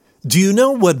Do you know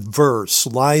what verse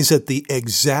lies at the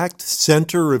exact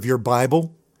center of your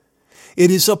Bible?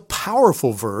 It is a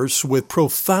powerful verse with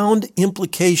profound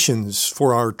implications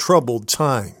for our troubled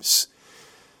times.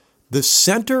 The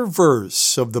center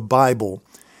verse of the Bible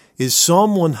is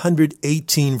Psalm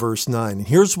 118, verse 9. And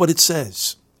here's what it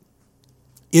says.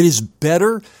 It is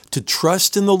better to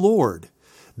trust in the Lord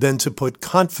than to put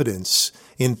confidence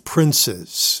in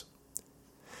princes.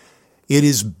 It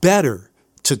is better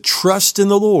to trust in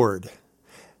the Lord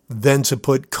than to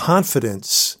put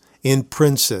confidence in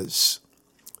princes.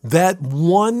 That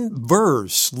one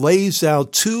verse lays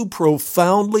out two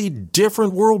profoundly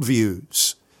different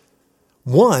worldviews.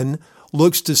 One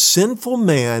looks to sinful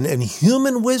man and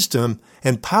human wisdom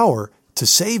and power to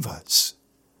save us.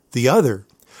 The other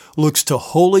looks to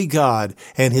holy God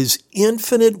and his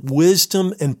infinite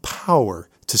wisdom and power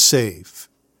to save.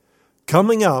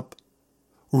 Coming up,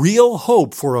 real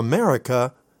hope for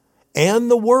America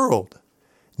and the world.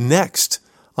 Next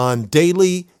on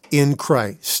Daily in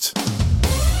Christ.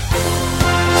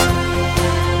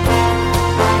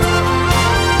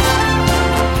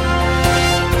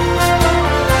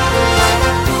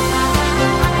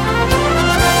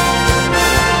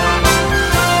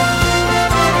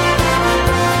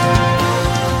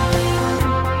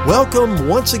 Welcome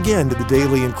once again to the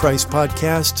Daily in Christ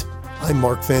podcast. I'm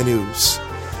Mark Van Oos.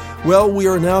 Well, we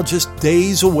are now just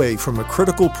days away from a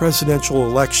critical presidential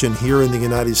election here in the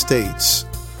United States.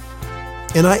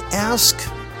 And I ask,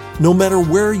 no matter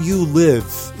where you live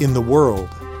in the world,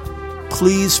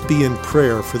 please be in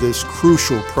prayer for this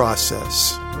crucial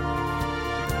process.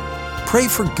 Pray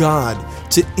for God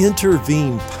to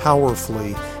intervene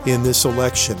powerfully in this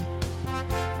election.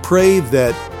 Pray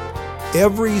that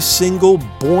every single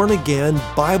born-again,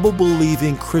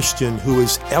 Bible-believing Christian who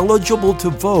is eligible to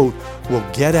vote will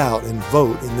get out and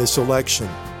vote in this election.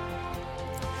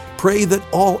 Pray that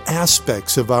all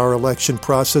aspects of our election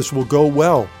process will go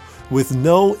well, with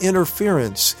no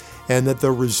interference, and that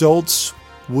the results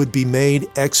would be made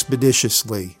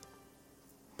expeditiously.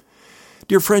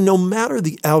 Dear friend, no matter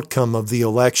the outcome of the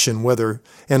election, whether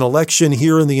an election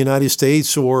here in the United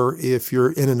States or if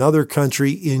you're in another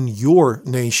country in your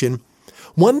nation,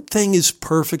 one thing is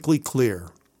perfectly clear.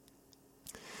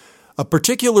 A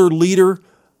particular leader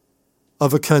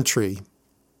of a country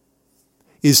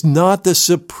is not the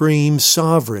supreme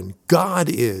sovereign. God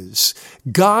is.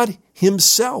 God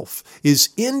himself is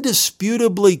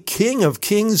indisputably King of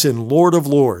kings and Lord of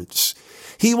lords.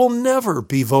 He will never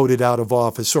be voted out of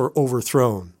office or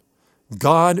overthrown.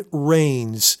 God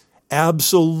reigns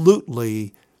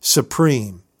absolutely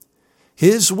supreme.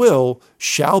 His will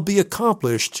shall be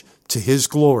accomplished to his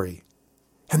glory.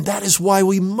 And that is why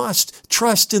we must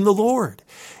trust in the Lord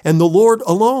and the Lord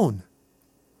alone.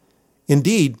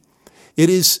 Indeed, it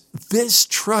is this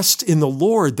trust in the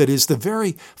Lord that is the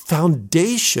very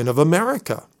foundation of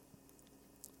America.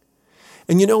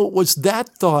 And you know, it was that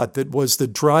thought that was the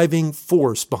driving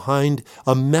force behind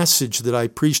a message that I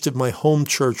preached at my home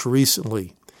church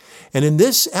recently. And in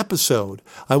this episode,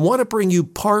 I want to bring you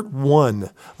part one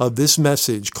of this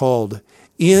message called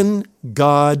In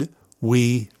God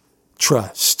We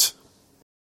Trust.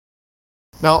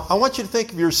 Now, I want you to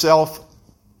think of yourself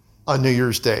on New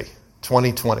Year's Day,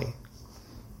 2020.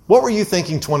 What were you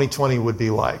thinking 2020 would be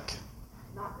like?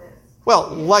 Not this. Well,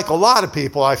 like a lot of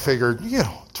people, I figured,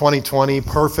 2020,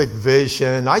 perfect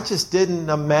vision. I just didn't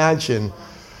imagine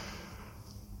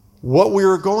what we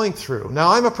were going through.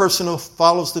 Now, I'm a person who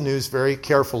follows the news very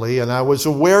carefully, and I was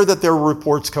aware that there were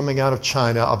reports coming out of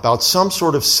China about some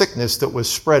sort of sickness that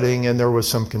was spreading, and there was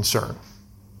some concern.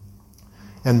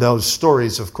 And those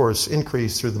stories, of course,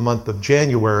 increased through the month of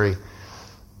January.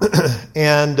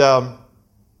 And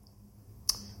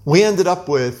we ended up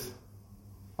with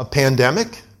a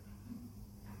pandemic,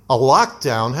 a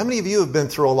lockdown. How many of you have been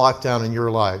through a lockdown in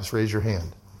your lives? Raise your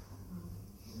hand.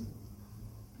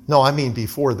 No, I mean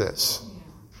before this.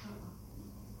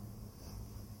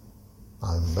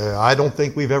 I don't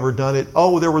think we've ever done it.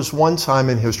 Oh, there was one time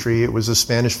in history, it was the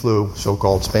Spanish flu,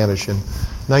 so-called Spanish, in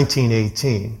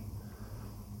 1918.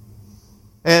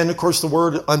 And, of course, the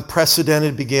word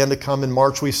unprecedented began to come in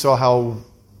March. We saw how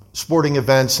sporting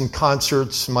events and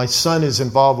concerts, my son is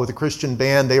involved with a Christian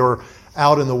band. They were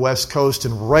out in the West Coast,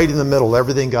 and right in the middle,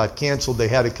 everything got canceled. They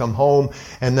had to come home,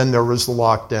 and then there was the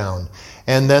lockdown.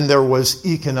 And then there was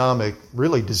economic,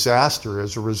 really disaster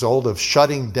as a result of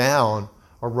shutting down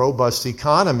a robust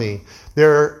economy.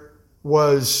 There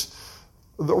was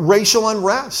the racial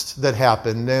unrest that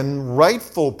happened and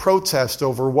rightful protest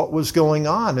over what was going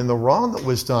on and the wrong that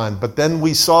was done. But then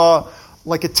we saw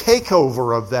like a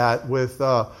takeover of that with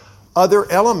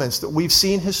other elements that we've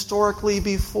seen historically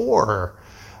before.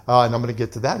 And I'm going to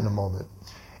get to that in a moment.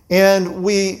 And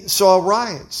we saw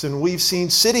riots, and we've seen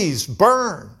cities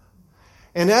burn.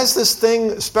 And as this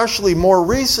thing, especially more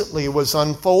recently, was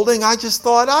unfolding, I just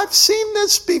thought, I've seen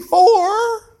this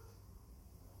before.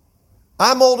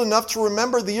 I'm old enough to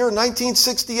remember the year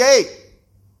 1968.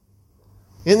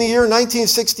 In the year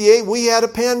 1968, we had a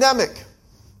pandemic.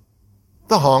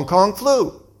 The Hong Kong flu.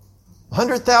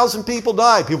 100,000 people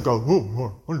died. People go,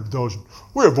 100,000.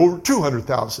 We have over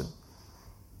 200,000.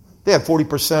 They had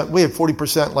 40%. We had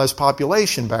 40% less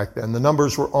population back then. The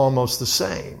numbers were almost the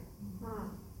same.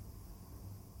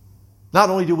 Not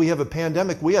only do we have a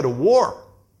pandemic, we had a war.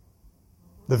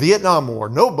 The Vietnam War.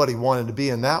 Nobody wanted to be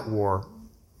in that war.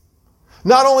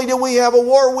 Not only did we have a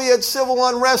war, we had civil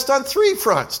unrest on 3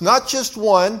 fronts, not just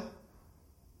one.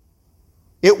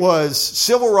 It was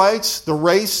civil rights, the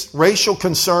racial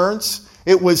concerns.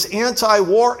 It was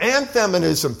anti-war and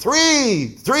feminism.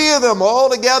 Three of them all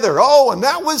together. Oh, and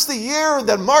that was the year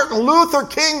that Martin Luther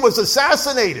King was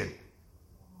assassinated.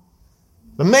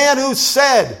 The man who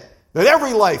said that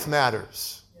every life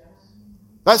matters.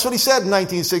 That's what he said in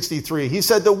 1963. He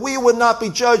said that we would not be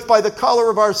judged by the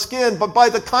color of our skin, but by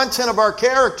the content of our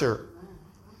character.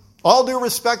 All due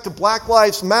respect to Black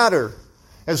Lives Matter.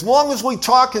 As long as we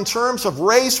talk in terms of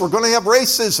race, we're going to have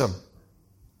racism.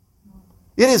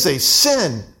 It is a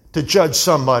sin to judge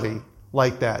somebody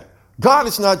like that. God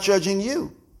is not judging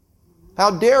you. How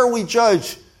dare we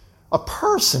judge a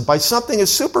person by something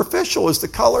as superficial as the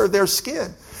color of their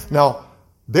skin? Now,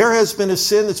 there has been a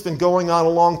sin that's been going on a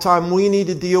long time. We need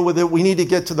to deal with it. We need to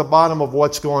get to the bottom of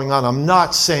what's going on. I'm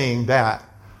not saying that.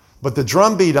 But the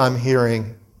drumbeat I'm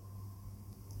hearing,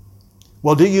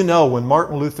 well, do you know when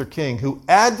Martin Luther King, who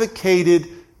advocated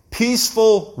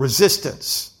peaceful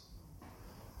resistance,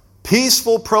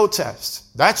 peaceful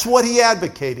protest, that's what he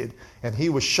advocated, and he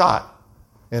was shot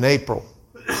in April.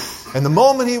 And the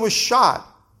moment he was shot,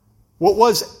 what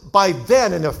was by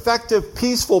then an effective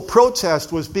peaceful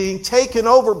protest was being taken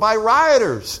over by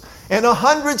rioters. And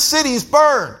 100 cities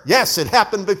burned. Yes, it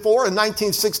happened before in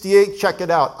 1968. Check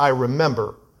it out. I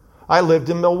remember. I lived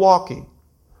in Milwaukee.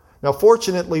 Now,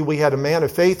 fortunately, we had a man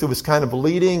of faith who was kind of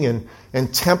leading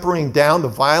and tempering down the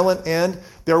violent end.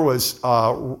 There was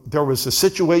a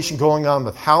situation going on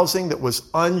with housing that was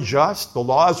unjust. The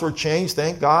laws were changed,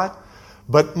 thank God.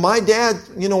 But my dad,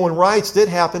 when riots did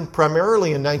happen, primarily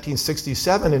in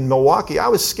 1967 in Milwaukee, I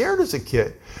was scared as a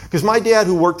kid. Because my dad,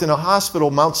 who worked in a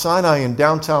hospital, Mount Sinai in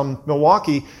downtown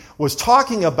Milwaukee, was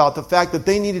talking about the fact that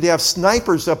they needed to have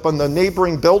snipers up on the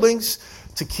neighboring buildings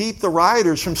to keep the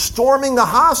rioters from storming the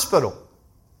hospital,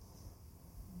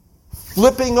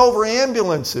 flipping over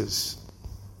ambulances.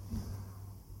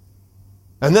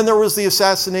 And then there was the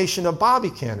assassination of Bobby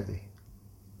Kennedy.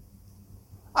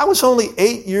 I was only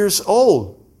 8 years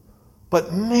old,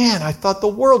 but man, I thought the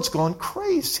world's gone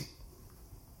crazy.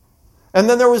 And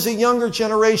then there was a younger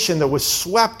generation that was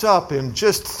swept up in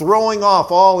just throwing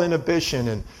off all inhibition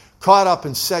and caught up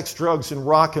in sex, drugs, and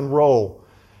rock and roll.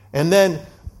 And then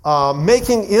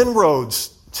making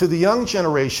inroads to the young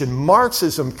generation,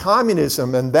 Marxism,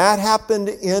 communism, and that happened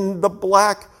in the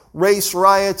black race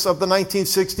riots of the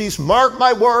 1960s. Mark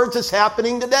my words, it's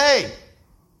happening today.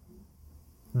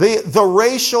 The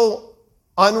racial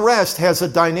unrest has a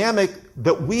dynamic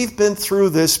that we've been through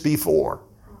this before.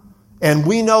 And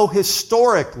we know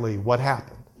historically what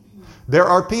happened. There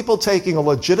are people taking a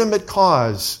legitimate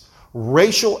cause,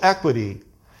 racial equity,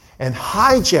 and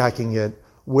hijacking it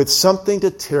with something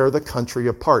to tear the country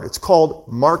apart. It's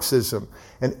called Marxism.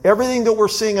 And everything that we're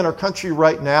seeing in our country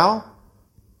right now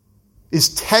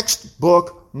is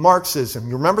textbook Marxism.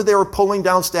 You remember they were pulling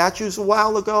down statues a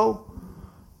while ago?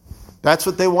 That's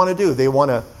what they want to do. They want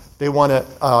to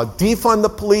defund the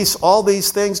police, all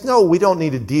these things. No, we don't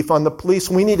need to defund the police.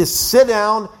 We need to sit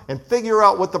down and figure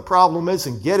out what the problem is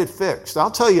and get it fixed.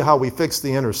 I'll tell you how we fix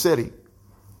the inner city.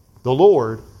 The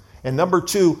Lord. And number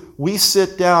 2, we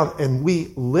sit down and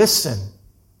we listen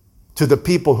to the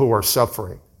people who are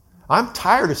suffering. I'm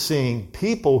tired of seeing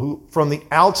people who, from the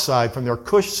outside, from their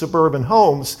cush suburban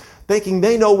homes, thinking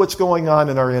they know what's going on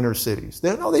in our inner cities.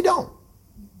 No, they don't.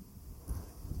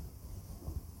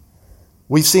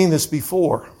 We've seen this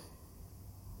before.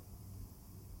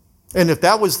 And if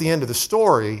that was the end of the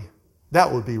story,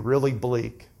 that would be really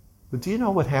bleak. But do you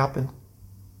know what happened?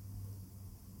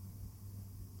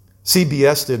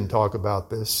 CBS didn't talk about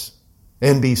this.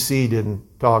 NBC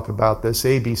didn't talk about this.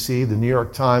 ABC, the New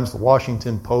York Times, the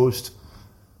Washington Post.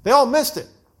 They all missed it.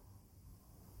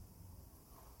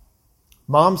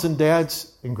 Moms and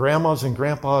dads and grandmas and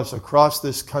grandpas across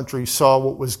this country saw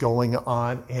what was going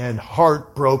on and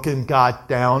heartbroken got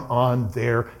down on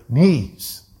their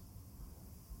knees.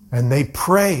 And they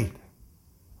prayed.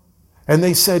 And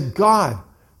they said, God,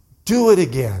 do it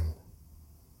again.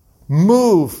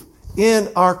 Move in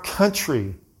our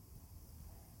country.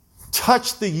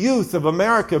 Touch the youth of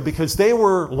America, because they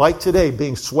were, like today,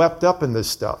 being swept up in this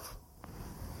stuff.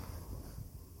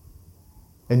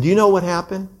 And do you know what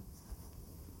happened?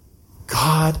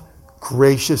 God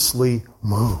graciously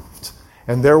moved.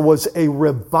 And there was a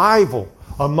revival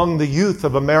among the youth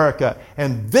of America.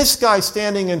 And this guy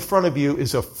standing in front of you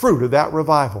is a fruit of that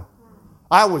revival.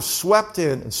 I was swept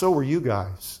in, and so were you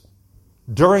guys,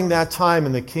 during that time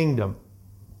in the kingdom.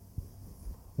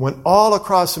 Went all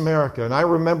across America. And I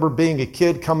remember being a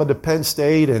kid coming to Penn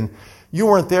State, and you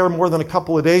weren't there more than a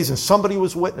couple of days, and somebody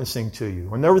was witnessing to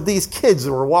you. And there were these kids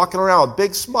that were walking around with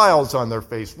big smiles on their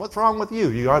face. What's wrong with you?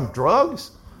 You on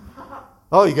drugs?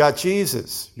 Oh, you got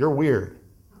Jesus. You're weird.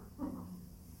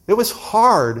 It was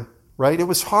hard, right? It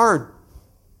was hard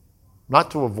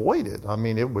not to avoid it. I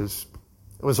mean, it was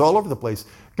all over the place.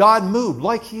 God moved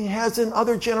like He has in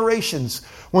other generations.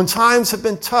 When times have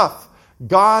been tough,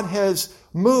 God has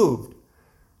moved.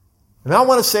 And I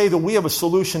want to say that we have a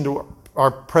solution to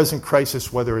our present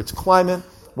crisis, whether it's climate,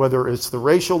 whether it's the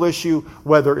racial issue,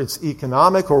 whether it's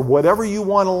economic, or whatever you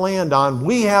want to land on.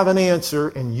 We have an answer,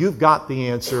 and you've got the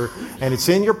answer, and it's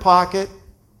in your pocket.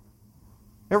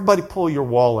 Everybody pull your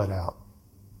wallet out.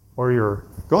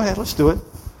 Go ahead, let's do it.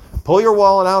 Pull your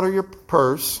wallet out or your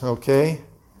purse, okay?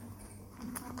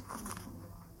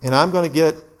 And I'm going to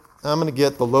get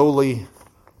the lowly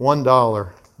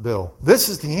 $1 bill. This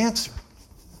is the answer.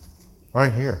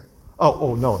 Right here.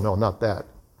 Oh, no, not that.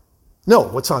 No,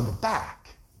 what's on the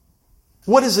back?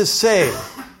 What does it say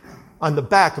on the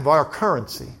back of our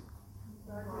currency?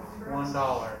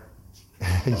 $1.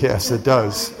 Yes, it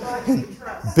does.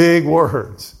 Big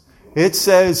words. It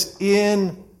says,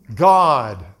 in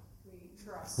God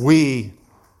we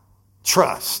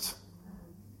trust.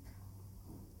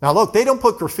 Now look, they don't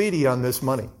put graffiti on this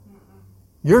money.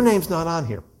 Your name's not on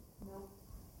here.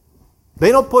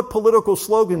 They don't put political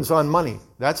slogans on money.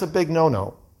 That's a big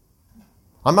no-no.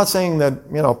 I'm not saying that,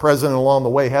 a president along the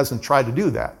way hasn't tried to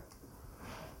do that.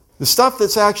 The stuff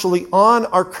that's actually on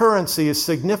our currency is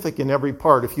significant every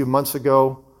part. A few months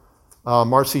ago,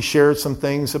 Marcy shared some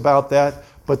things about that.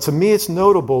 But to me, it's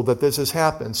notable that this has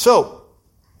happened. So,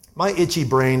 my itchy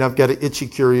brain, I've got an itchy,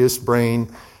 curious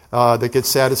brain that gets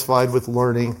satisfied with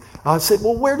learning. I said,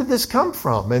 well, where did this come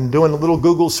from? And doing a little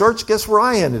Google search, guess where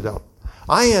I ended up?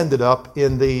 I ended up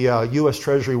in the U.S.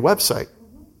 Treasury website.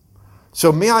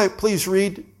 So may I please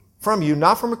read from you,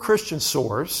 not from a Christian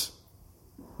source,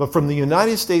 but from the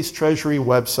United States Treasury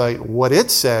website. What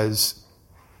it says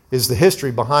is the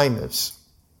history behind this.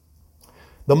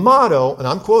 The motto, and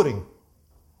I'm quoting,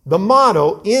 the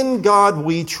motto, "In God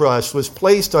We Trust," was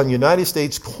placed on United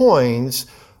States coins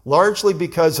largely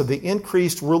because of the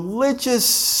increased religious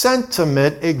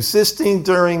sentiment existing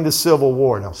during the Civil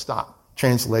War. Now stop.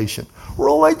 Translation.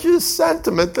 Religious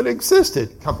sentiment that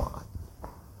existed. Come on.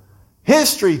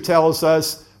 History tells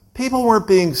us people weren't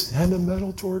being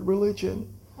sentimental toward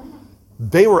religion.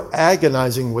 They were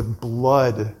agonizing with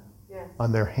blood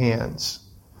on their hands.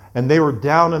 And they were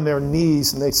down on their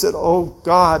knees and they said, oh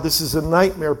God, this is a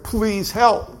nightmare. Please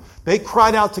help. They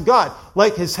cried out to God,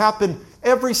 like has happened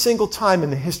every single time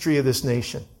in the history of this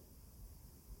nation.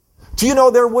 Do you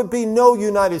know there would be no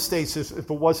United States if it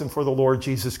wasn't for the Lord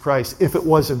Jesus Christ, if it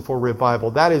wasn't for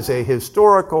revival? That is a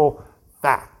historical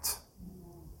fact.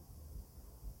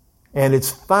 And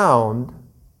it's found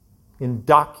in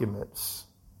documents,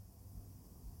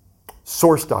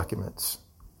 source documents,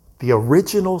 the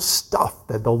original stuff,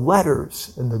 the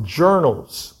letters and the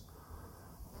journals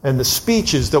and the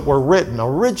speeches that were written,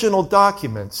 original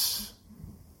documents.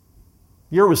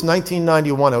 Year was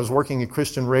 1991. I was working at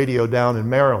Christian Radio down in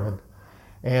Maryland.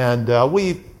 And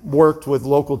we worked with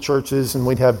local churches, and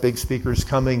we'd have big speakers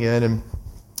coming in. And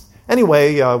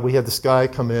anyway, we had this guy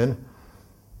come in,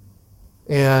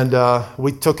 and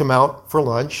we took him out for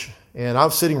lunch. And I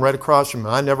was sitting right across from him.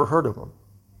 I never heard of him.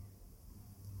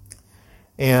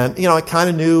 And, I kind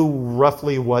of knew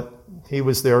roughly what he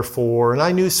was there for. And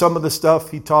I knew some of the stuff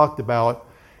he talked about.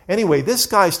 Anyway, this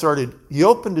guy he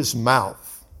opened his mouth.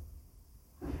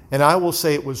 And I will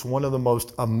say it was one of the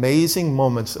most amazing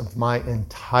moments of my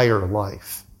entire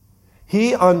life.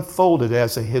 He unfolded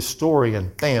as a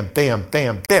historian. Bam, bam,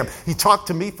 bam, bam. He talked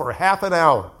to me for half an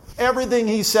hour. Everything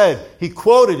he said, he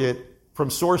quoted it from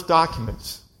source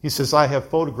documents. He says, I have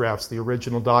photographs, the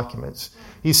original documents.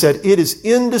 He said, it is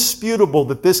indisputable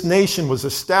that this nation was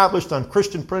established on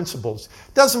Christian principles.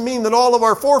 Doesn't mean that all of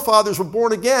our forefathers were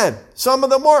born again. Some of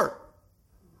them weren't.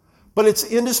 But it's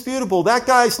indisputable. That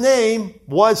guy's name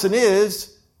was and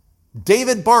is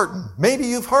David Barton. Maybe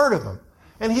you've heard of him.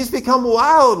 And he's become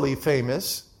wildly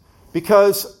famous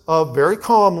because of very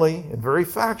calmly and very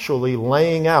factually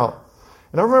laying out.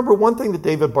 And I remember one thing that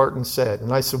David Barton said,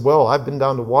 and I said, well, I've been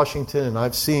down to Washington and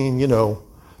I've seen,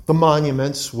 the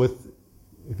monuments with,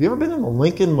 have you ever been in the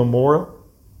Lincoln Memorial?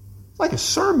 It's like a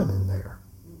sermon in there.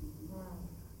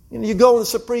 You go in the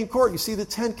Supreme Court, you see the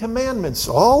Ten Commandments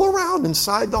all around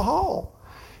inside the hall.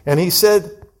 And I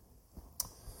said,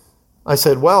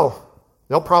 well,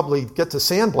 they'll probably get to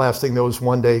sandblasting those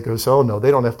one day. He goes, oh no,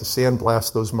 they don't have to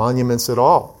sandblast those monuments at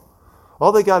all.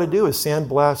 All they got to do is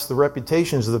sandblast the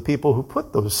reputations of the people who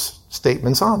put those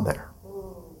statements on there.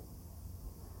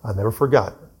 I never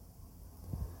forgot.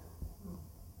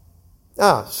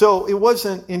 So it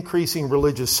wasn't increasing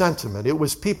religious sentiment. It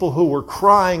was people who were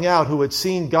crying out, who had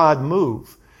seen God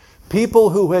move.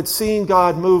 People who had seen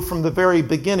God move from the very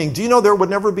beginning. Do you know there would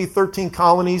never be 13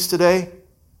 colonies today?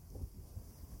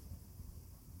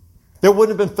 There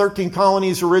wouldn't have been 13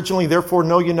 colonies originally, therefore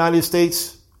no United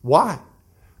States. Why?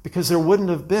 Because there wouldn't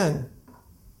have been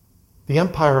the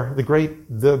empire,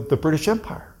 the British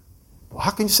Empire. Well,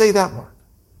 how can you say that, Mark?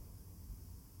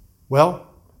 Well,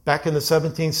 back in the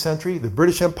 17th century, the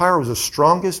British Empire was the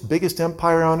strongest, biggest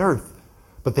empire on earth.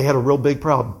 But they had a real big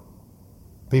problem.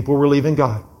 People were leaving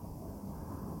God.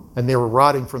 And they were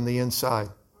rotting from the inside.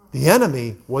 The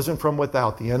enemy wasn't from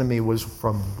without. The enemy was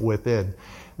from within.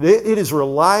 It is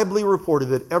reliably reported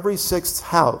that every sixth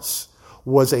house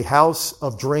was a house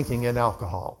of drinking and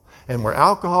alcohol. And where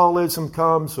alcoholism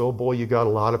comes, oh boy, you got a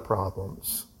lot of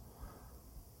problems.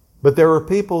 But there were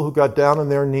people who got down on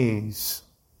their knees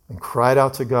and cried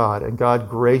out to God, and God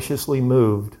graciously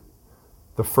moved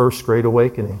the First Great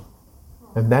Awakening.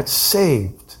 And that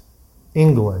saved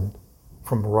England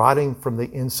from rotting from the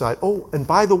inside. Oh, and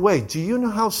by the way, do you know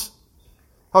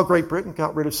how Great Britain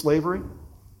got rid of slavery?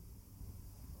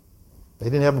 They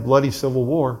didn't have a bloody civil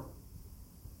war.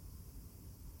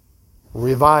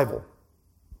 Revival.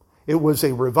 It was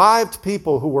a revived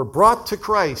people who were brought to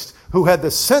Christ, who had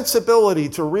the sensibility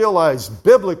to realize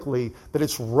biblically that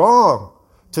it's wrong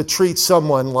to treat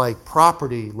someone like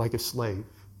property, like a slave.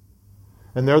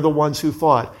 And they're the ones who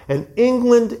fought. And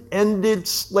England ended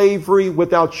slavery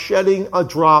without shedding a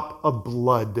drop of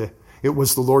blood. It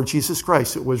was the Lord Jesus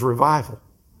Christ. It was revival.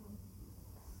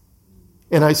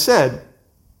 And I said,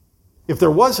 if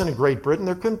there wasn't a Great Britain,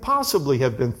 there couldn't possibly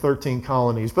have been 13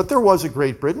 colonies. But there was a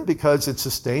Great Britain because it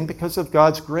sustained because of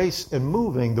God's grace and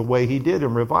moving the way He did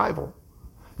in revival.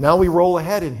 Now we roll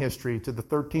ahead in history to the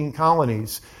 13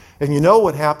 colonies. And you know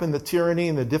what happened, the tyranny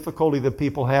and the difficulty that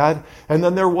people had. And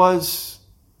then there was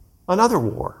another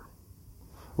war.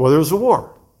 Well, there was a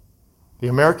war. The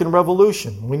American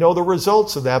Revolution. We know the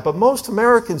results of that. But most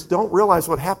Americans don't realize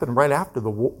what happened right after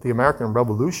the American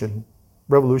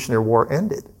Revolutionary War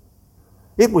ended.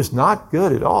 It was not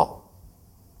good at all.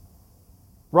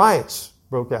 Riots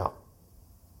broke out.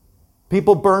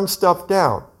 People burned stuff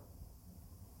down.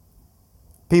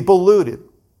 People looted.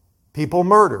 People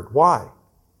murdered. Why?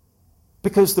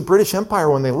 Because the British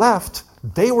Empire, when they left,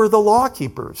 they were the law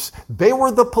keepers. They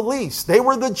were the police. They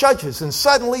were the judges. And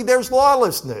suddenly there's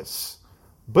lawlessness.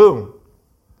 Boom.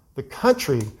 The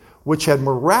country, which had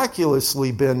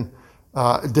miraculously been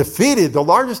defeated, the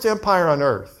largest empire on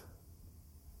earth,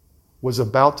 was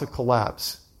about to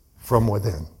collapse from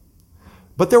within.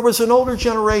 But there was an older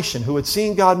generation who had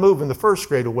seen God move in the First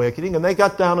Great Awakening, and they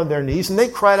got down on their knees and they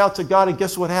cried out to God, and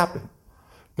guess what happened?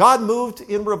 God moved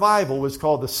in revival. It was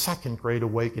called the Second Great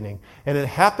Awakening. And it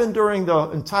happened during the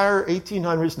entire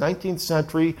 1800s, 19th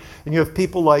century, and you have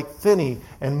people like Finney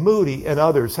and Moody and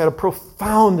others had a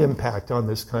profound impact on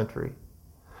this country.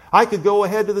 I could go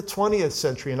ahead to the 20th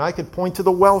century and I could point to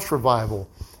the Welsh revival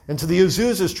and to the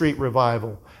Azusa Street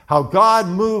revival. How God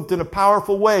moved in a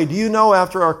powerful way. Do you know,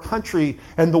 after our country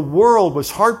and the world was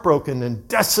heartbroken and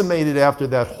decimated after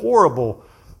that horrible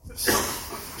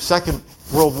Second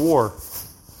World War,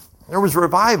 there was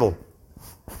revival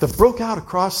that broke out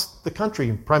across the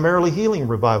country, primarily healing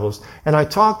revivals. And I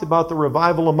talked about the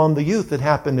revival among the youth that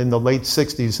happened in the late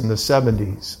 60s and the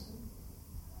 70s.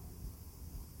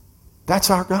 That's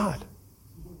our God.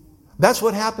 That's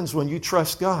what happens when you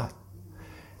trust God.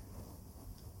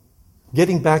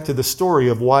 Getting back to the story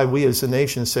of why we as a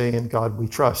nation say, in God we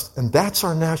trust. And that's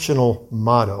our national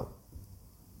motto.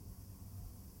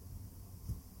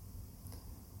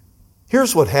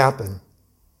 Here's what happened.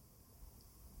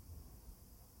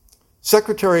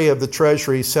 Secretary of the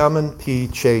Treasury Salmon P.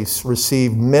 Chase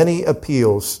received many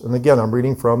appeals, and again I'm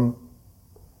reading from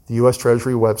the U.S.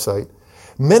 Treasury website,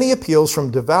 many appeals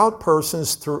from devout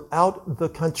persons throughout the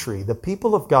country. The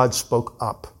people of God spoke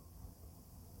up.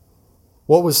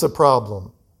 What was the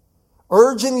problem?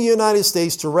 urging the United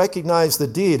States to recognize the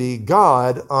deity,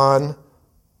 God, on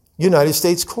United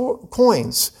States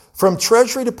coins. From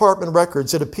Treasury Department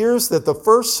records, it appears that the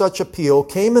first such appeal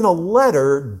came in a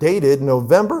letter dated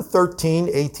November 13,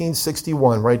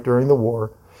 1861, right during the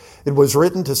war. It was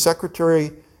written to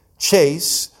Secretary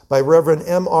Chase by Reverend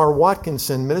M.R.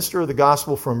 Watkinson, minister of the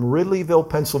gospel from Ridleyville,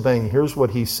 Pennsylvania. Here's what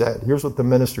he said. Here's what the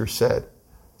minister said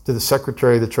to the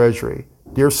Secretary of the Treasury.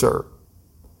 Dear sir,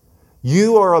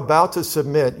 you are about to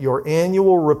submit your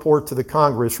annual report to the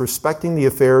Congress respecting the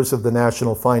affairs of the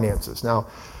national finances. Now,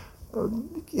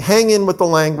 hang in with the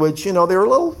language. They're a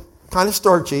little kind of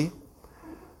starchy.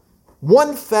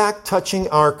 One fact touching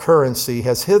our currency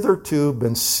has hitherto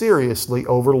been seriously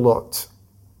overlooked.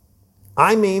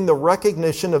 I mean the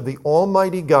recognition of the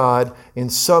Almighty God in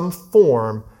some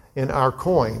form in our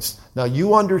coins. Now,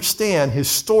 you understand,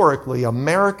 historically,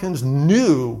 Americans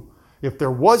knew if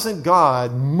there wasn't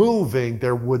God moving,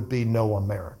 there would be no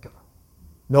America.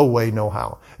 No way, no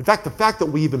how. In fact, the fact that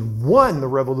we even won the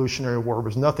Revolutionary War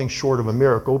was nothing short of a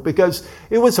miracle because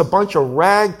it was a bunch of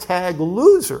ragtag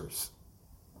losers.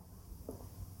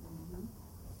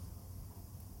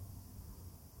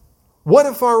 What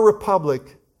if our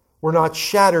republic were not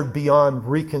shattered beyond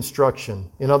reconstruction?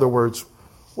 In other words,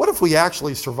 what if we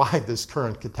actually survived this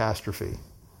current catastrophe?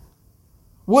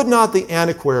 Would not the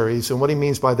antiquaries, and what he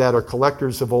means by that are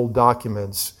collectors of old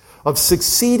documents, of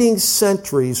succeeding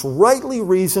centuries rightly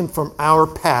reason from our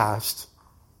past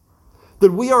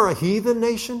that we are a heathen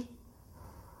nation?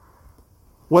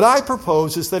 What I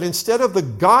propose is that instead of the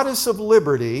goddess of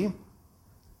liberty,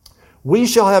 we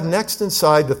shall have next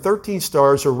inside the 13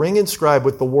 stars a ring inscribed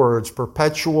with the words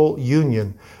perpetual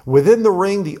union. Within the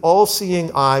ring, the all-seeing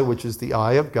eye, which is the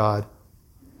eye of God,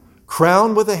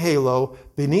 crowned with a halo.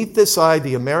 Beneath this eye,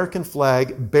 the American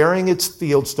flag bearing its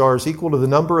field stars equal to the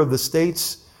number of the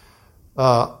states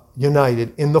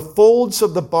united. In the folds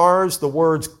of the bars, the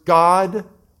words God,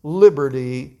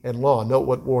 liberty, and law. Note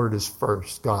what word is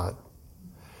first, God.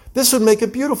 This would make a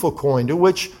beautiful coin to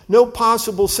which no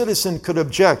possible citizen could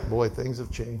object. Boy, things have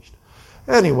changed.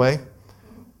 Anyway,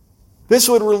 this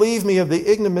would relieve me of the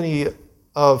ignominy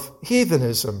of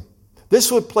heathenism.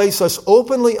 This would place us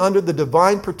openly under the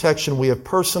divine protection we have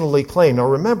personally claimed. Now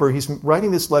remember, he's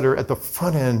writing this letter at the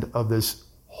front end of this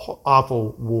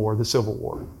awful war, the Civil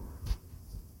War.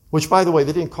 Which, by the way,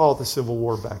 they didn't call it the Civil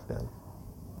War back then.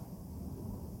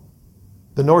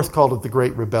 The North called it the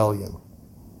Great Rebellion.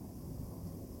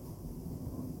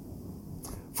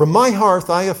 From my hearth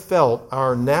I have felt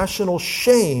our national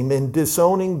shame in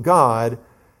disowning God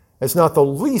as not the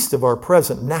least of our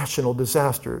present national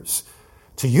disasters.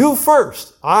 To you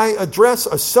first, I address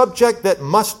a subject that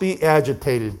must be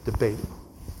agitated, debated.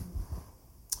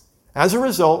 As a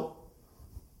result,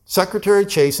 Secretary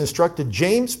Chase instructed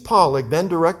James Pollock, then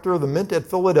director of the Mint at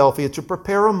Philadelphia, to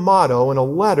prepare a motto in a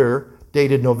letter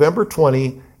dated November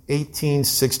 20,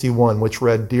 1861, which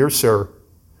read, Dear Sir,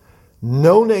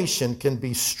 no nation can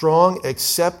be strong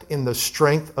except in the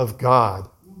strength of God.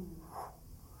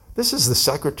 This is the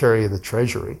Secretary of the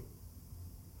Treasury.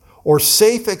 Or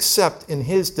safe except in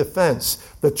his defense.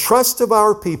 The trust of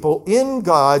our people in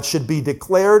God should be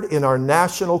declared in our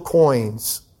national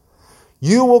coins.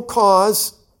 You will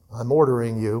cause, I'm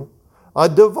ordering you, a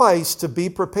device to be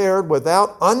prepared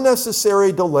without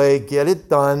unnecessary delay, get it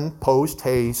done post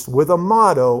haste, with a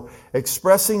motto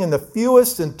expressing in the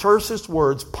fewest and tersest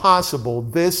words possible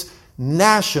this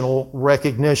national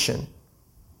recognition.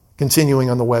 Continuing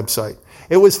on the website.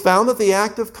 It was found that the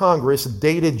Act of Congress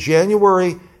dated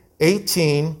January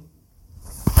 18,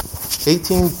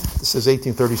 this says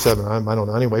 1837, I don't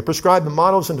know. Anyway, prescribed the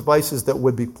mottos and devices that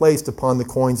would be placed upon the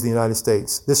coins of the United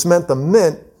States. This meant the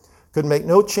Mint could make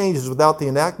no changes without the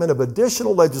enactment of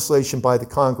additional legislation by the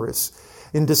Congress.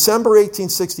 In December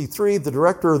 1863, the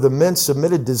director of the Mint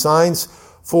submitted designs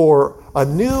for a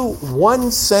new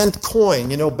 1-cent coin.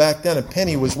 You know, back then a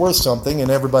penny was worth something and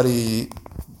everybody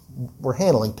were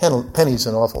handling pennies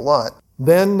an awful lot.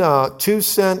 Then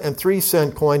 2-cent and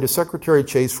 3-cent coin to Secretary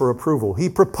Chase for approval. He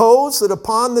proposed that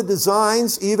upon the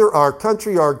designs, either our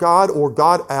country, our God, or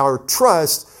God, our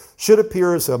trust, should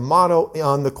appear as a motto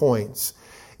on the coins.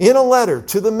 In a letter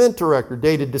to the Mint Director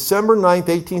dated December 9,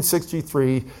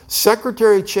 1863,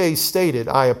 Secretary Chase stated,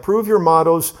 I approve your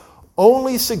mottos,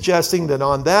 only suggesting that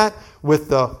on that, with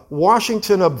the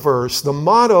Washington obverse, the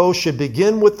motto should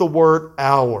begin with the word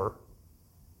our,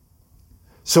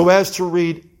 so as to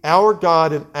read our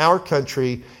God and our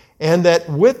country, and that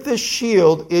with the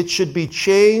shield it should be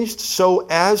changed so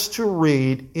as to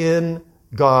read, in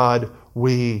God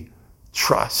we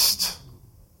trust.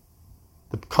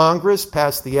 The Congress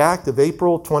passed the Act of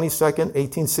April 22nd,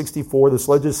 1864. This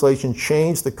legislation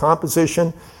changed the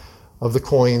composition of the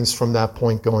coins from that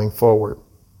point going forward.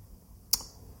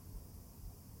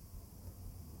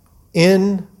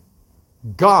 In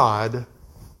God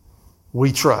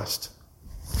we trust.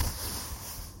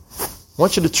 I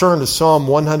want you to turn to Psalm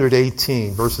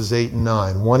 118, verses 8 and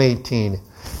 9. 118,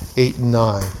 8 and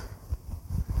 9.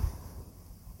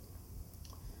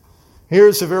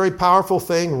 Here's a very powerful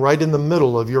thing right in the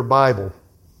middle of your Bible.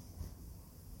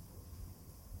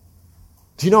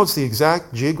 Do you know it's the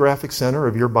exact geographic center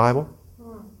of your Bible?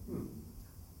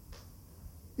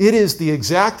 It is the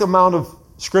exact amount of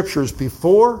scriptures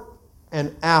before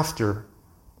and after.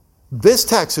 This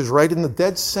text is right in the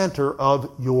dead center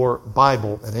of your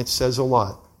Bible, and it says a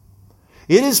lot.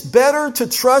 It is better to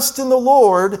trust in the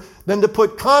Lord than to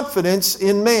put confidence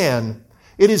in man.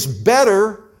 It is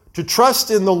better to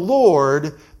trust in the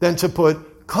Lord than to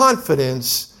put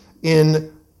confidence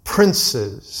in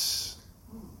princes.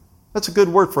 That's a good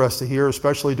word for us to hear,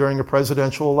 especially during a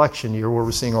presidential election year where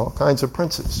we're seeing all kinds of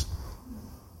princes.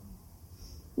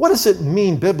 What does it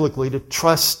mean biblically to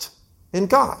trust in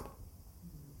God?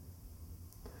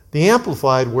 The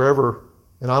Amplified, wherever,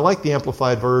 and I like the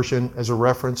Amplified version as a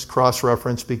reference,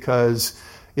 cross-reference, because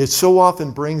it so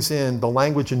often brings in the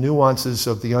language and nuances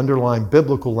of the underlying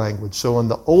biblical language. So in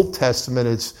the Old Testament,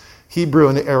 it's Hebrew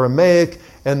and Aramaic,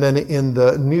 and then in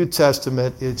the New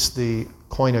Testament, it's the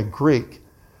Koine Greek.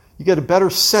 You get a better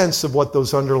sense of what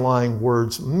those underlying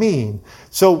words mean.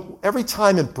 So every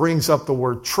time it brings up the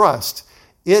word trust,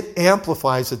 it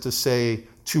amplifies it to say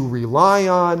to rely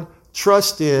on,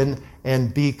 trust in,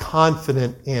 and be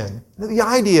confident in. The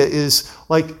idea is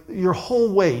like your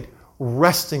whole weight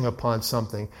resting upon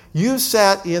something. You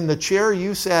sat in the chair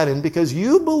you sat in because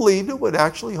you believed it would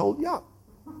actually hold you up.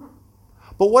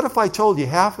 But what if I told you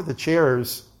half of the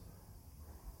chairs,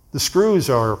 the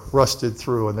screws are rusted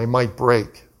through and they might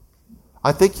break?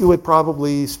 I think you would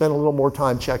probably spend a little more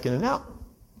time checking it out.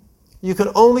 You can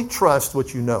only trust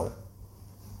what you know.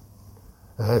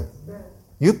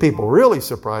 You people really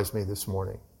surprised me this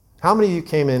morning. How many of you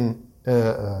came in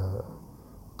a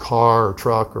car or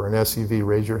truck or an SUV?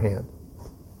 Raise your hand.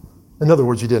 In other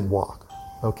words, you didn't walk.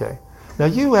 Okay. Now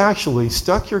you actually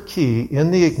stuck your key in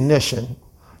the ignition,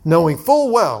 knowing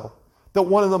full well that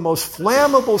one of the most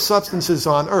flammable substances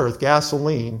on earth,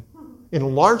 gasoline,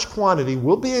 in large quantity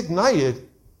will be ignited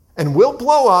and will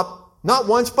blow up, not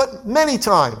once, but many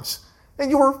times.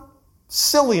 And you were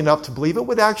silly enough to believe it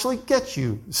would actually get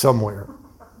you somewhere.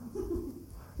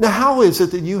 Now, how is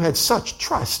it that you had such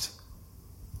trust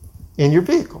in your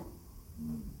vehicle?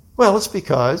 Well, it's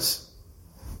because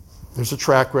there's a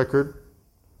track record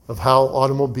of how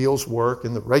automobiles work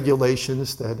and the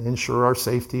regulations that ensure our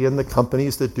safety and the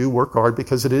companies that do work hard,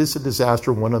 because it is a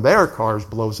disaster when one of their cars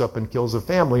blows up and kills a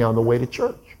family on the way to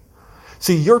church.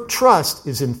 See, your trust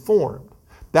is informed.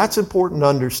 That's important to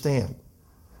understand.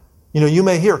 You know, you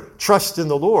may hear trust in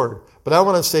the Lord, but I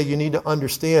want to say you need to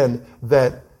understand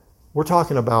that we're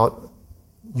talking about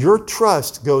your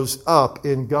trust goes up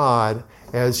in God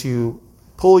as you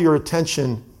pull your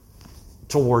attention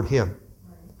toward Him.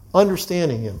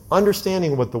 Understanding Him.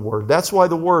 Understanding what the Word. That's why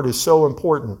the Word is so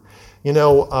important. You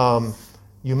know,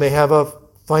 you may have a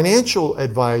financial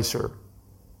advisor.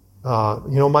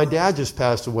 My dad just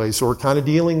passed away, so we're kind of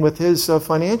dealing with his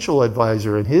financial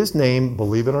advisor. And his name,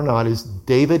 believe it or not, is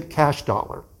David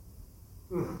Cashdollar.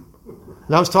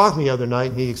 And I was talking the other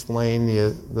night, and he explained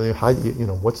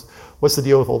what's the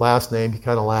deal with the last name. He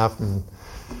kind of laughed, and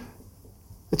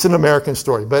it's an American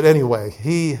story. But anyway,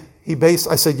 I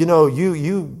said,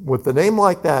 you with a name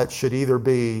like that should either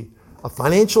be a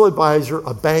financial advisor,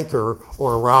 a banker,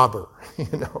 or a robber.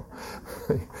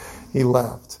 He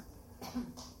laughed.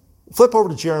 Flip over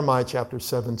to Jeremiah chapter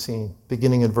 17,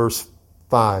 beginning in verse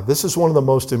 5. This is one of the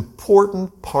most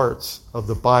important parts of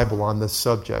the Bible on this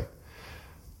subject.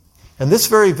 And this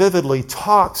very vividly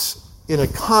talks in a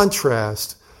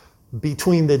contrast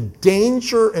between the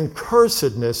danger and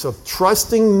cursedness of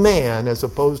trusting man as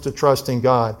opposed to trusting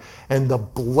God, and the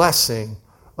blessing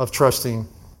of trusting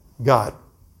God.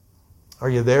 Are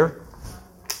you there?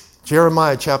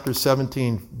 Jeremiah chapter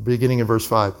 17, beginning in verse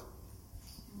 5.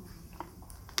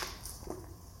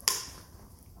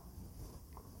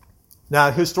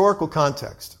 Now, historical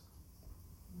context.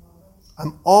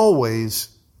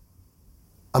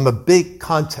 I'm a big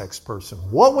context person.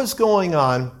 What was going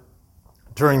on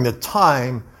during the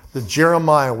time that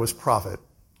Jeremiah was prophet?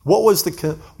 What was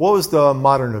the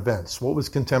modern events? What was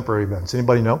contemporary events?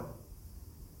 Anybody know?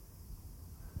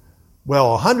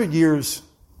 Well, 100 years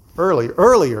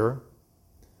earlier,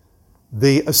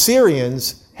 the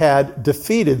Assyrians had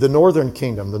defeated the northern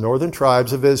kingdom, the northern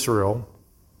tribes of Israel,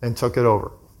 and took it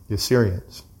over, the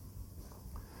Assyrians.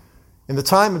 In the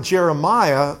time of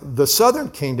Jeremiah, the southern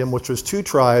kingdom, which was 2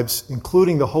 tribes,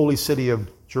 including the holy city of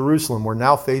Jerusalem, were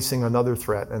now facing another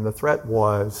threat. And the threat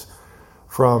was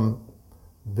from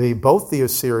both the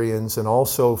Assyrians and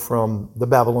also from the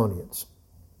Babylonians.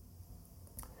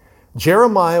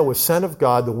 Jeremiah was sent of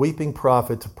God, the weeping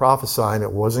prophet, to prophesy, and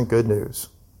it wasn't good news.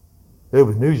 It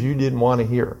was news you didn't want to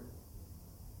hear.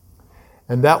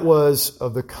 And that was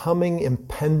of the coming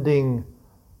impending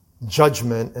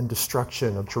judgment and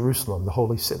destruction of Jerusalem, the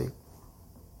holy city.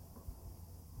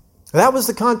 That was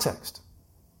the context.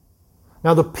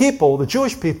 Now the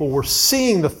Jewish people were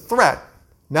seeing the threat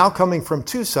now coming from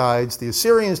 2 sides, the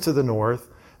Assyrians to the north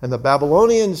and the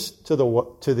Babylonians to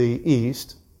the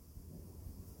east.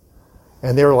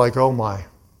 And they were like, oh my,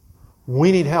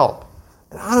 we need help.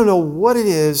 And I don't know what it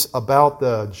is about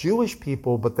the Jewish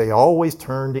people, but they always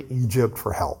turn to Egypt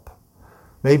for help.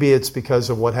 Maybe it's because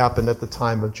of what happened at the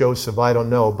time of Joseph, I don't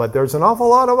know. But there's an awful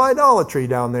lot of idolatry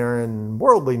down there and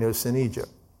worldliness in Egypt.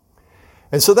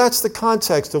 And so that's the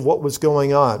context of what was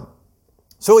going on.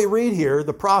 So we read here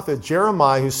the prophet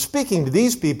Jeremiah, who's speaking to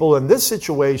these people in this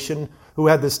situation, who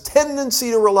had this tendency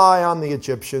to rely on the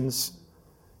Egyptians.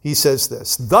 He says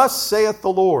this, "Thus saith the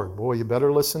Lord." Boy, you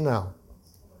better listen now.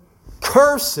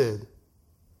 "Cursed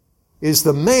is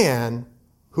the man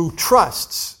who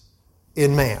trusts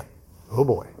in man." Oh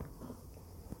boy.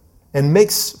 "And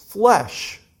makes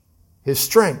flesh his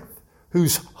strength,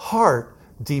 whose heart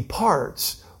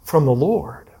departs from the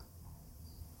Lord."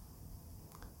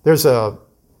 There's a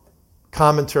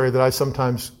commentary that I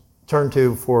sometimes turn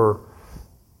to for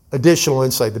additional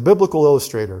insight. The Biblical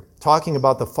Illustrator, talking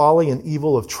about the folly and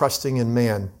evil of trusting in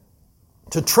man.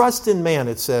 To trust in man,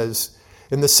 it says,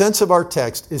 in the sense of our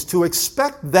text, is to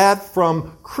expect that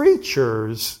from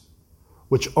creatures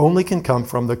which only can come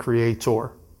from the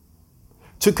Creator.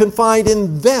 To confide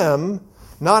in them,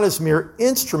 not as mere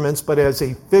instruments, but as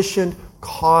efficient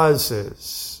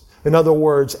causes. In other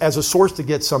words, as a source to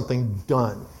get something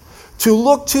done. To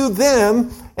look to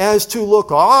them as to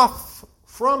look off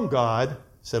from God,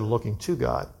 instead of looking to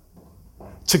God.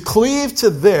 To cleave to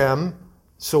them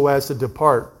so as to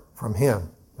depart from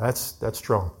Him. That's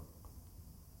strong.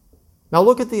 Now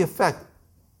look at the effect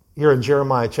here in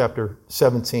Jeremiah chapter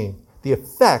 17. The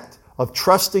effect of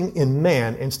trusting in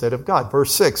man instead of God.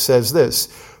 Verse 6 says this,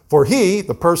 "For he,"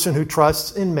 the person who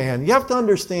trusts in man, you have to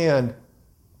understand,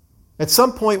 at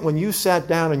some point when you sat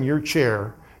down in your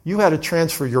chair, you had to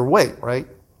transfer your weight, right?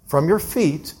 From your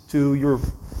feet to your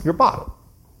bottom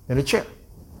in a chair.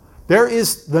 There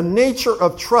is the nature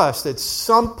of trust. At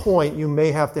some point you may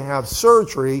have to have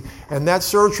surgery, and that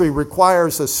surgery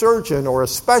requires a surgeon or a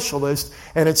specialist,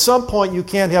 and at some point you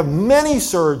can't have many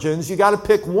surgeons. You got to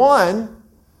pick one,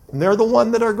 and they're the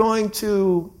one that are going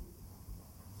to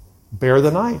bear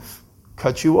the knife,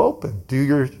 cut you open,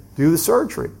 do the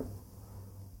surgery.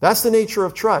 That's the nature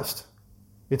of trust.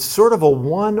 It's sort of a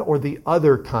one or the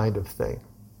other kind of thing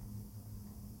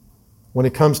when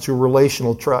it comes to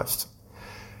relational trust.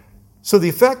 So the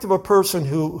effect of a person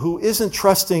who isn't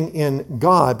trusting in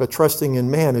God but trusting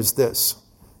in man is this.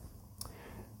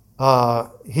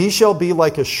 He shall be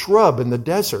like a shrub in the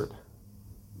desert.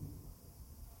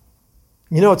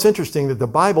 You know, it's interesting that the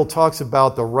Bible talks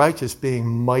about the righteous being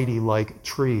mighty like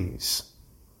trees.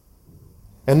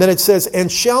 And then it says,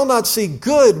 "And shall not see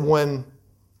when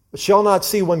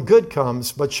good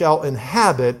comes, but shall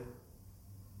inhabit,"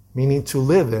 meaning to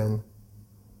live in,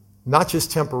 not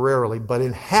just temporarily, but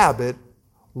inhabit,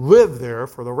 live there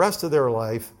for the rest of their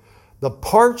life, "the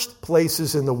parched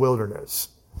places in the wilderness,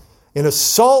 in a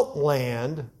salt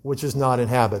land which is not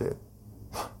inhabited."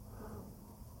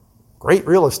 Great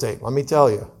real estate, let me tell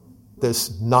you.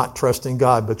 This not trusting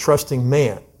God, but trusting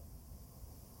man.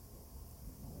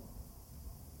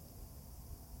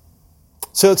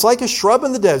 So it's like a shrub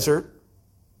in the desert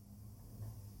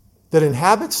that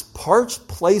inhabits parched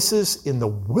places in the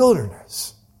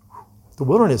wilderness. The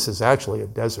wilderness is actually a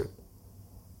desert.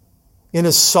 In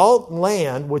a salt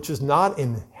land which is not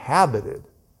inhabited.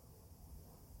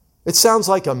 It sounds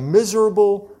like a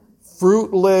miserable,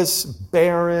 fruitless,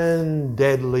 barren,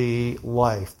 deadly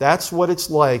life. That's what it's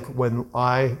like when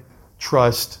I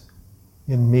trust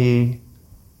in me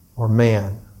or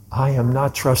man. I am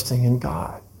not trusting in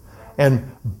God.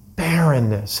 And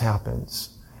barrenness happens.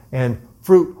 And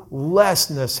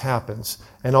fruitlessness happens.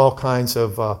 And all kinds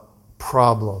of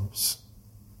problems.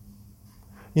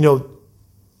 You know,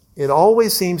 it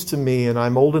always seems to me, and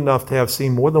I'm old enough to have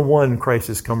seen more than one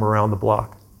crisis come around the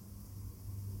block,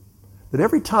 that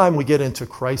every time we get into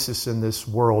crisis in this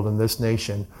world, in this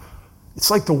nation, it's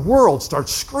like the world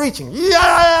starts screeching,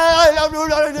 yeah,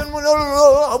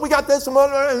 we got this,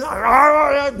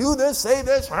 do this, say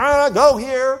this, go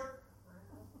here.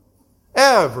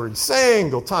 Every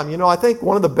single time. I think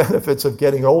one of the benefits of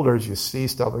getting older is you see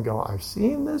stuff and go, I've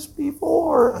seen this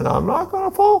before, and I'm not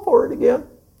going to fall for it again.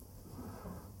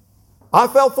 I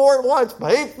fell for it once,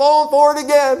 but I ain't falling for it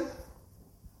again.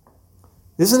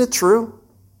 Isn't it true?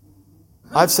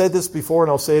 I've said this before,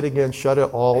 and I'll say it again. Shut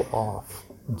it all off.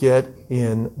 Get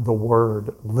in the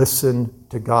Word. Listen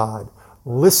to God.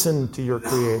 Listen to your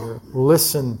Creator.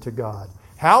 Listen to God.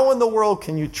 How in the world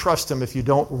can you trust Him if you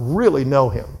don't really know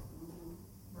Him?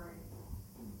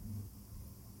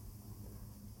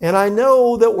 And I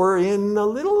know that we're in a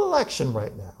little election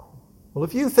right now. Well,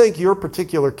 if you think your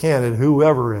particular candidate,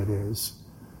 whoever it is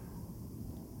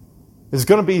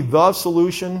going to be the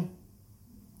solution,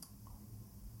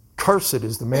 cursed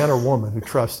is the man or woman who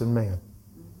trusts in man.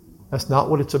 That's not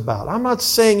what it's about. I'm not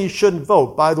saying you shouldn't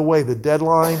vote. By the way, the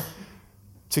deadline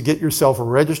to get yourself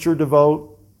registered to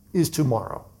vote is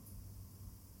tomorrow.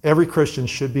 Every Christian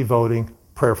should be voting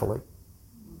prayerfully.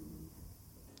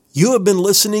 You have been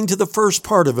listening to the first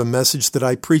part of a message that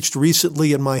I preached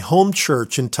recently in my home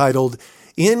church entitled,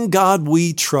 In God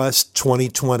We Trust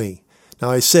 2020.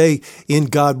 Now I say, In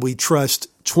God We Trust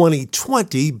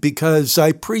 2020 because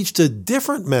I preached a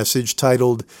different message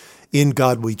titled, In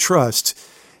God We Trust,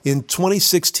 in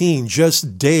 2016,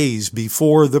 just days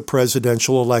before the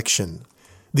presidential election.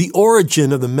 The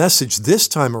origin of the message this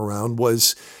time around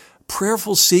was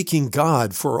prayerful seeking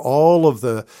God for all of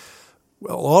the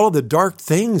dark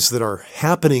things that are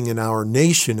happening in our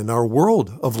nation and our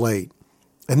world of late.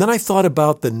 And then I thought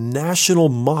about the national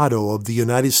motto of the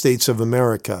United States of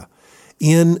America,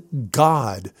 In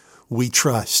God We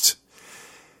Trust.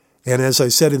 And as I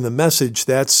said in the message,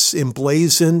 that's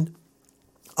emblazoned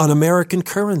on American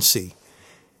currency.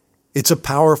 It's a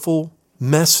powerful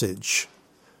message.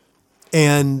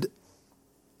 And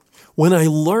when I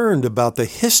learned about the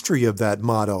history of that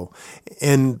motto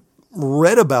and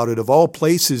read about it of all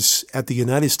places at the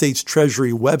United States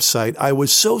Treasury website, I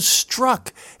was so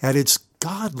struck at its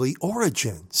godly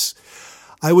origins.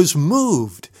 I was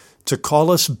moved to call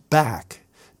us back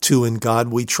to In God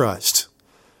We Trust.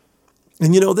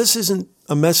 And this isn't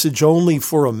a message only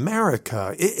for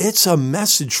America. It's a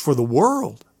message for the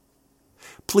world.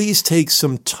 Please take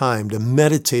some time to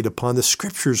meditate upon the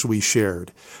scriptures we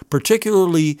shared,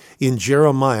 particularly in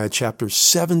Jeremiah chapter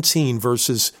 17,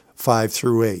 verses 5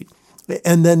 through 8.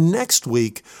 And then next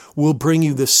week, we'll bring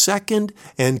you the second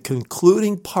and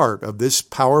concluding part of this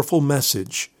powerful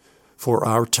message for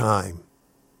our time.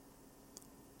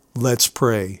 Let's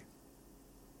pray.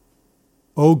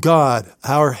 O God,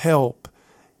 our help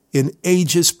in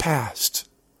ages past,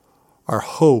 our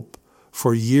hope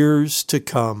for years to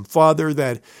come. Father,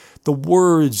 that the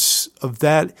words of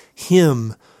that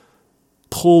hymn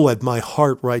pull at my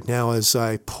heart right now as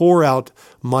I pour out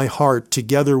my heart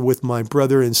together with my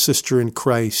brother and sister in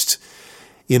Christ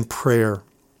in prayer.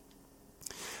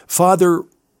 Father,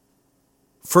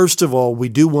 first of all, we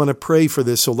do want to pray for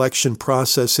this election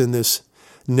process in this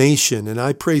nation. And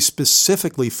I pray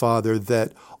specifically, Father,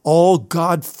 that all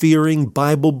God-fearing,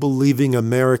 Bible-believing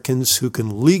Americans who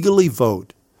can legally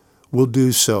vote will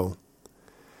do so.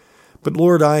 But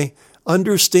Lord, I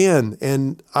understand,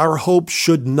 and our hope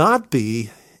should not be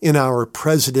in our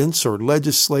presidents or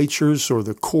legislatures or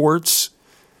the courts.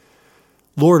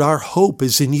 Lord, our hope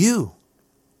is in you.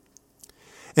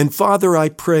 And Father, I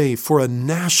pray for a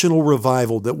national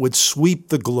revival that would sweep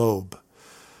the globe,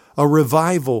 a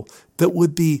revival that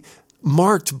would be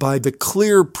marked by the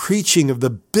clear preaching of the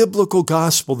biblical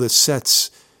gospel that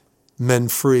sets men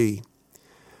free,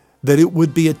 that it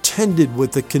would be attended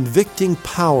with the convicting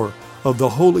power of the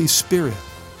Holy Spirit,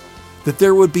 that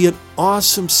there would be an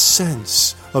awesome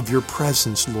sense of your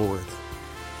presence, Lord,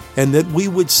 and that we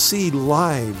would see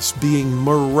lives being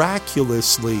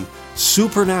miraculously,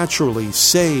 supernaturally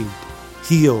saved,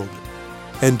 healed,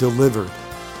 and delivered.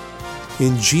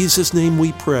 In Jesus' name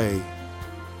we pray.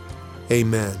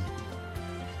 Amen.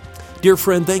 Dear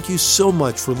friend, thank you so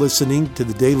much for listening to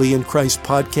the Daily in Christ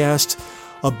podcast.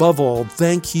 Above all,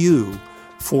 thank you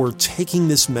for taking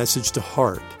this message to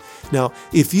heart. Now,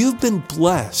 if you've been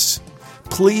blessed,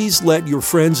 please let your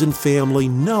friends and family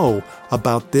know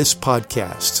about this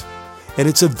podcast. And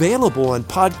it's available on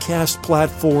podcast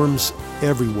platforms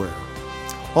everywhere.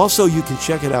 Also, you can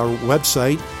check out our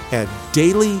website at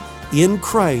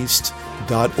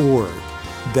dailyinchrist.org.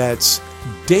 That's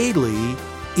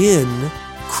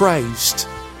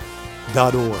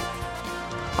dailyinchrist.org.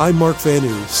 I'm Mark Van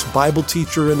Oos, Bible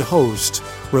teacher and host,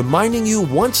 reminding you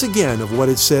once again of what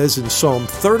it says in Psalm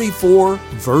 34,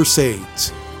 verse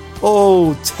 8.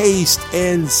 Oh, taste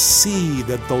and see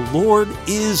that the Lord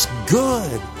is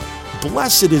good.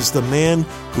 Blessed is the man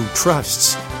who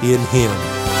trusts in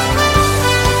Him.